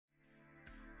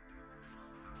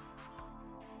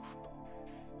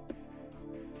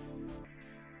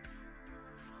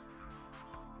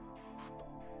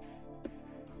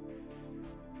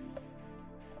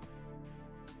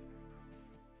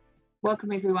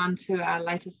Welcome everyone to our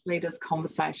latest Leaders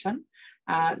Conversation.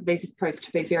 These have proved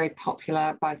to be very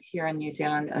popular both here in New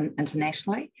Zealand and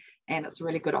internationally, and it's a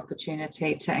really good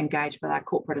opportunity to engage with our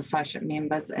corporate associate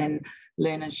members and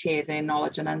learn and share their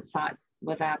knowledge and insights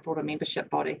with our broader membership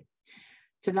body.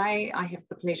 Today, I have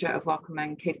the pleasure of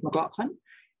welcoming Keith McLaughlin.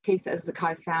 Keith is the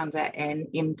co-founder and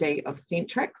MD of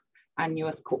Centrix, our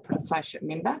newest corporate associate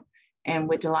member, and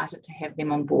we're delighted to have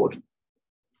them on board.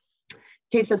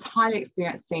 Keith is a highly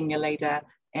experienced senior leader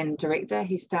and director.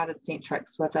 He started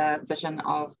Centrix with a vision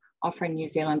of offering New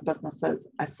Zealand businesses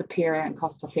a superior and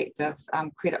cost-effective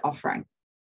credit offering.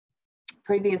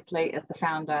 Previously, as the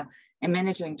founder and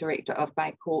managing director of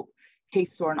Cooperative,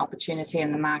 Keith saw an opportunity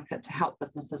in the market to help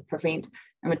businesses prevent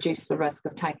and reduce the risk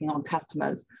of taking on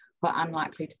customers who are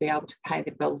unlikely to be able to pay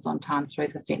their bills on time through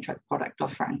the Centrix product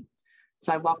offering.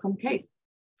 So welcome, Keith.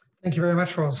 Thank you very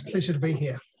much, Roz. Pleasure to be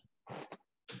here.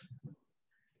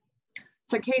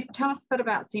 So Keith, tell us a bit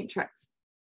about Centrix.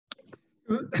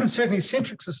 Certainly,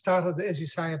 Centrix was started, as you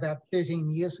say, about 13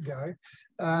 years ago.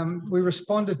 We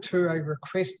responded to a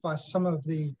request by some of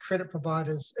the credit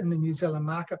providers in the New Zealand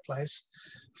marketplace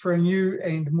for a new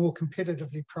and more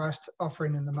competitively priced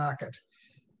offering in the market.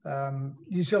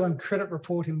 New Zealand credit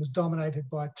reporting was dominated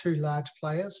by two large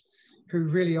players who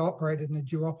really operated in a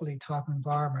duopoly type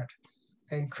environment.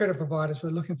 And credit providers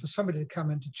were looking for somebody to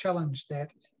come in to challenge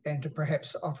that and to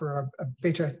perhaps offer a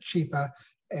better, cheaper,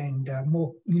 and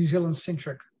more New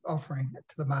Zealand-centric offering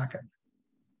to the market.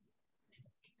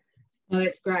 Well,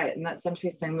 that's great, and that's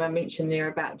interesting. They mentioned there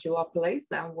about duopolies.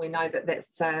 We know that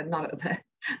that's not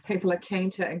people are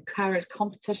keen to encourage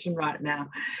competition right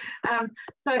now.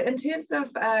 So, in terms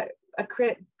of a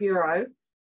credit bureau,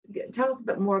 tell us a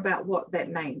bit more about what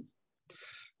that means.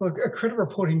 Well, a credit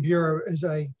reporting bureau is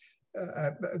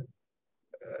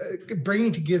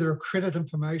bringing together of credit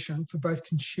information for both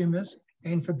consumers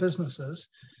and for businesses,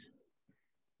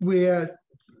 where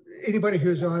anybody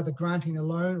who is either granting a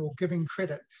loan or giving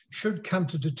credit should come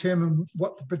to determine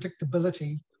what the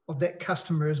predictability of that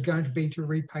customer is going to be to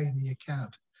repay the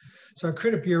account. So a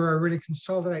credit bureau really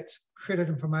consolidates credit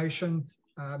information,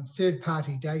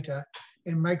 third-party data,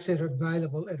 and makes it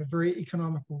available at a very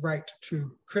economical rate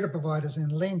to credit providers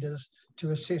and lenders to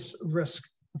assess risk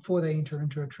before they enter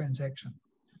into a transaction.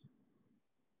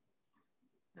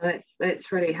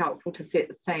 That's really helpful to set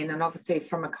the scene, and obviously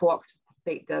from a cooperative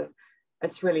perspective,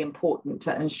 it's really important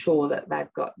to ensure that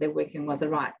they're working with the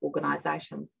right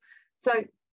organisations. So,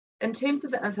 in terms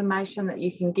of the information that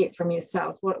you can get from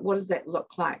yourselves, what does that look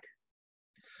like?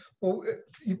 Well,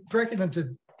 you break it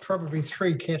into probably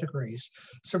three categories.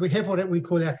 So we have what we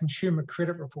call our consumer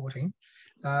credit reporting,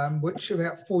 which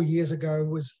about 4 years ago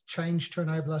was changed to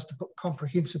enable us to put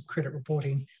comprehensive credit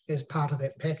reporting as part of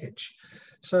that package.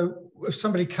 So if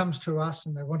somebody comes to us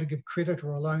and they want to give credit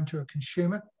or a loan to a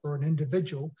consumer or an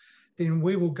individual, then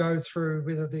we will go through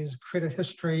whether there's credit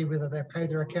history, whether they pay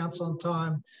their accounts on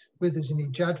time, whether there's any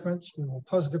judgments. We will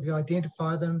positively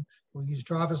identify them. We'll use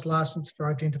driver's license for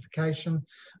identification.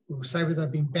 We will say whether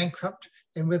they've been bankrupt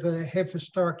and whether they have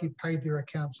historically paid their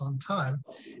accounts on time.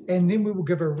 And then we will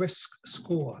give a risk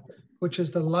score, which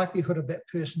is the likelihood of that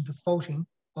person defaulting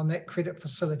on that credit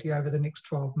facility over the next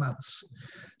 12 months.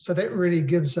 So that really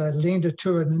gives a lender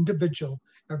to an individual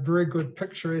a very good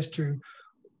picture as to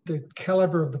the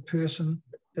caliber of the person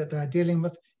that they're dealing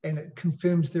with, and it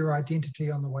confirms their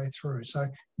identity on the way through. So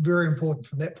very important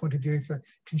from that point of view for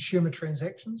consumer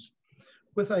transactions.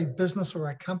 With a business or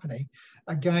a company,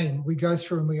 again, we go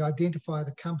through and we identify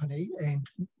the company and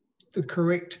the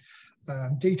correct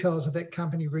details of that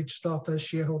company, registered office,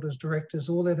 shareholders, directors,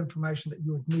 all that information that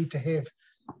you would need to have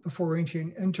before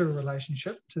entering into a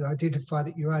relationship to identify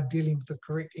that you are dealing with the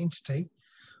correct entity.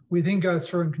 We then go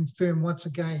through and confirm once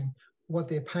again what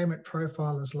their payment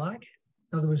profile is like.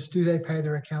 In other words, do they pay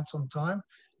their accounts on time?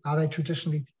 Are they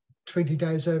traditionally 20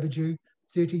 days overdue,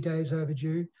 30 days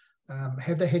overdue?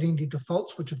 Have they had any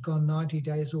defaults which have gone 90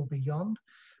 days or beyond?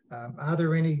 Are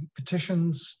there any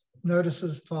petitions,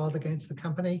 notices filed against the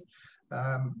company?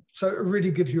 So it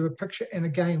really gives you a picture. And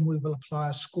again, we will apply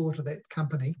a score to that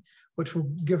company, which will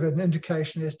give an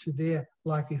indication as to their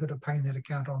likelihood of paying that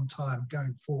account on time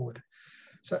going forward.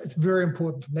 So it's very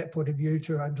important from that point of view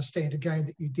to understand, again,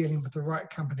 that you're dealing with the right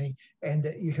company and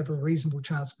that you have a reasonable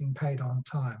chance of being paid on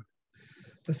time.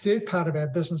 The third part of our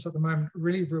business at the moment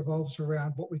really revolves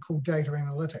around what we call data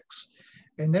analytics.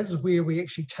 And that is where we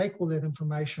actually take all that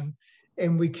information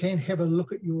and we can have a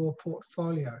look at your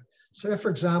portfolio. So if, for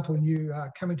example, you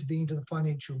are coming to the end of the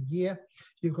financial year,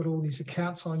 you've got all these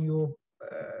accounts on your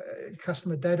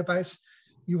customer database,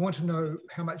 you want to know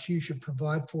how much you should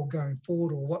provide for going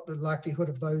forward or what the likelihood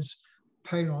of those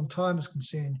paying on time is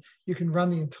concerned, you can run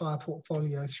the entire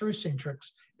portfolio through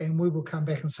Centrix, and we will come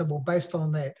back and say, well, based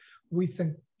on that, we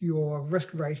think your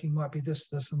risk rating might be this,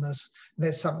 this, and this. And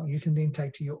that's something you can then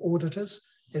take to your auditors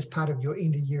as part of your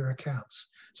end of year accounts.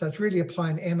 So it's really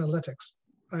applying analytics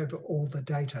over all the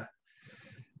data.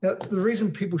 Now, the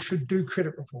reason people should do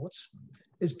credit reports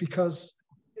is because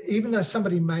even though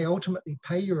somebody may ultimately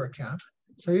pay your account,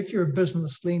 so if you're a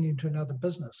business lending to another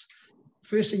business,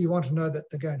 firstly, you want to know that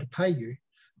they're going to pay you,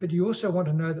 but you also want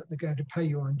to know that they're going to pay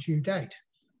you on due date.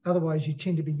 Otherwise, you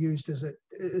tend to be used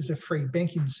as a free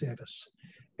banking service.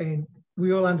 And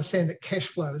we all understand that cash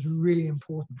flow is really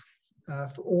important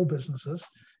for all businesses.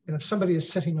 And if somebody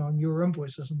is sitting on your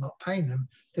invoices and not paying them,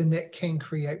 then that can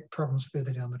create problems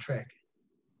further down the track.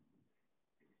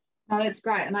 Oh, that's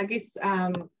great. And I guess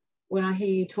when I hear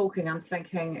you talking, I'm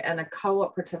thinking in a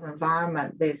cooperative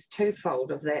environment, there's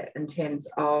twofold of that in terms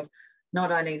of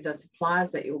not only the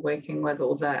suppliers that you're working with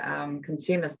or the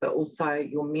consumers, but also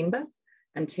your members,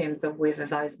 in terms of whether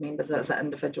those members are the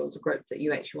individuals or groups that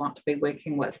you actually want to be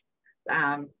working with,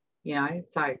 you know,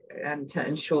 so to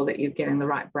ensure that you're getting the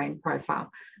right brand profile.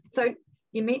 So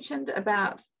you mentioned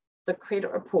about the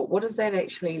credit report. What does that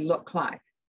actually look like?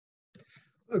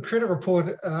 The credit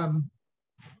report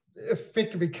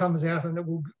effectively comes out and it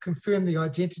will confirm the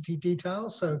identity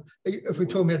details. So if we're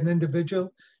talking about an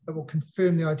individual, it will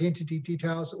confirm the identity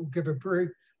details. It will give a very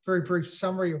brief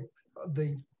summary of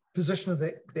the position of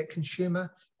that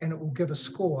consumer, and it will give a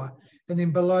score. And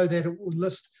then below that, it will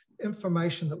list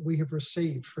information that we have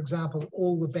received. For example,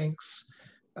 all the banks,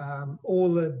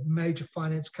 all the major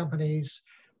finance companies,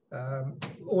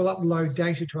 all upload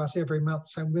data to us every month,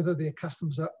 saying whether their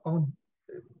customers are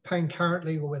paying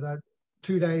currently or whether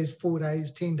 2 days, 4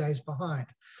 days, 10 days behind.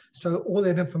 So all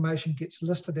that information gets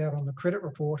listed out on the credit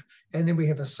report, and then we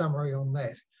have a summary on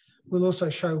that. We'll also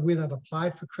show where they've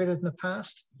applied for credit in the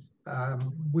past,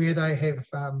 where they have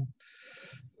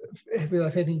whether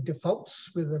they've had any defaults,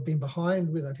 whether they've been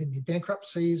behind, whether they've had any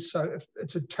bankruptcies. So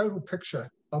it's a total picture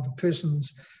of a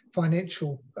person's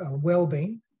financial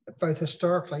well-being, both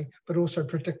historically, but also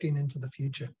predicting into the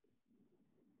future.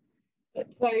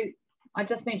 So I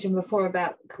just mentioned before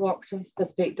about cooperative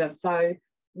perspective. So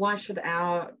why should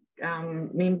our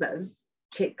members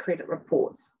check credit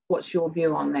reports? What's your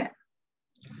view on that?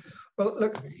 Well,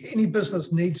 look, any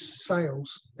business needs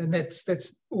sales, and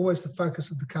that's always the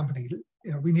focus of the company.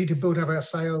 You know, we need to build up our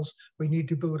sales. We need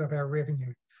to build up our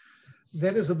revenue.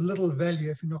 That is of little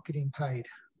value if you're not getting paid.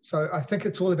 So I think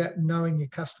it's all about knowing your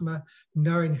customer,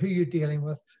 knowing who you're dealing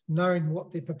with, knowing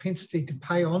what their propensity to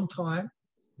pay on time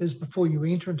is before you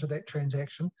enter into that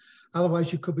transaction.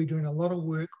 Otherwise, you could be doing a lot of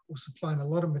work or supplying a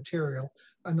lot of material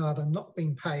and either not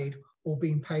being paid or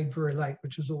being paid very late,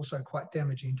 which is also quite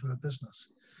damaging to a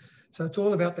business. So it's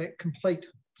all about that complete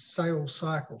sales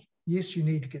cycle. Yes, you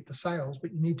need to get the sales,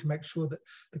 but you need to make sure that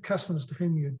the customers with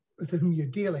whom you're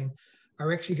dealing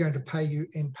are actually going to pay you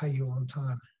and pay you on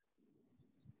time.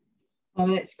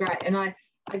 Oh, that's great. And I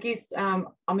guess, I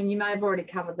mean, you may have already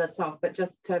covered this off, but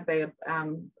just to be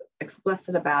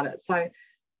explicit about it. So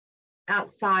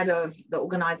outside of the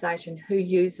organisation, who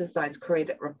uses those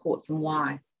credit reports and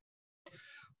why?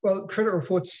 Well, credit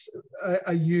reports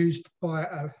are used by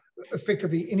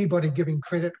effectively anybody giving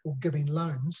credit or giving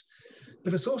loans.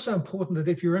 But it's also important that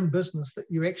if you're in business, that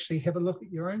you actually have a look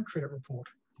at your own credit report,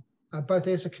 both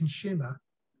as a consumer,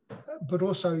 but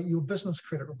also your business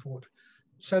credit report,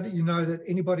 so that you know that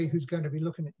anybody who's going to be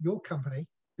looking at your company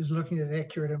is looking at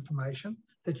accurate information,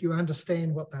 that you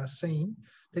understand what they're seeing,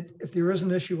 that if there is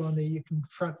an issue on there, you can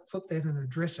front foot that and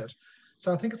address it.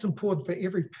 So I think it's important for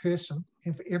every person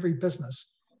and for every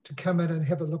business to come in and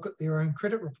have a look at their own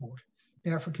credit report.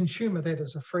 Now, for a consumer, that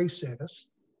is a free service,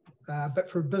 but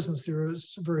for a business, there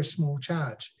is a very small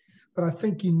charge. But I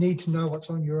think you need to know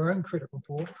what's on your own credit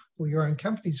report or your own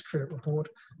company's credit report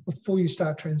before you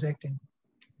start transacting.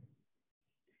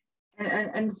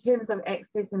 And in terms of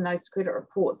accessing those credit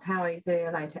reports, how easy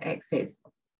are they to access?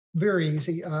 Very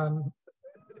easy.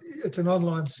 It's an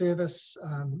online service.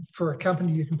 For a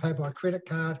company, you can pay by credit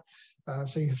card.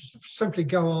 So you simply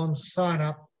go on, sign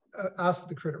up, ask for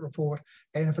the credit report,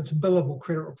 and if it's a billable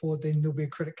credit report, then there'll be a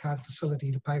credit card facility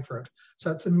to pay for it.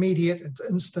 So it's immediate, it's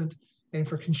instant, and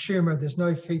for a consumer, there's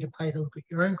no fee to pay to look at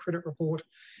your own credit report.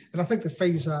 And I think the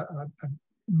fees are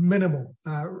minimal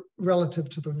relative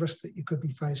to the risk that you could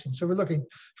be facing. So we're looking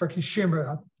for a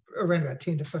consumer around about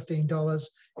 $10 to $15,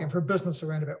 and for a business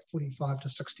around about $45 to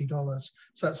 $60.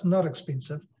 So it's not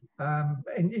expensive,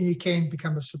 and you can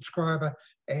become a subscriber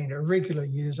and a regular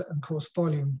user, and of course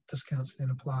volume discounts then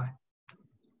apply.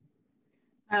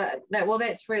 Well,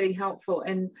 that's really helpful.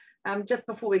 And just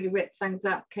before we wrap things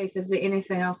up, Keith, is there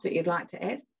anything else that you'd like to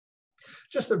add?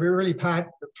 Just that we're really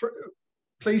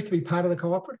pleased to be part of the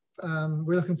cooperative.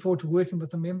 We're looking forward to working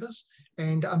with the members,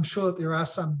 and I'm sure that there are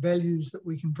some values that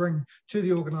we can bring to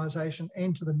the organisation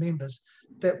and to the members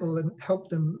that will help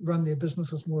them run their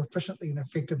businesses more efficiently and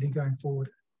effectively going forward.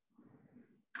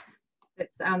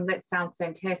 That sounds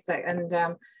fantastic. And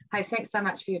hey, thanks so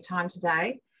much for your time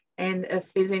today. And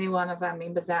if there's any one of our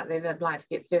members out there that'd like to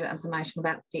get further information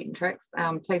about Centrix,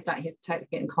 please don't hesitate to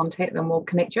get in contact and we'll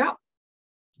connect you up.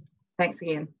 Thanks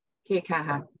again. Kia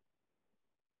kaha.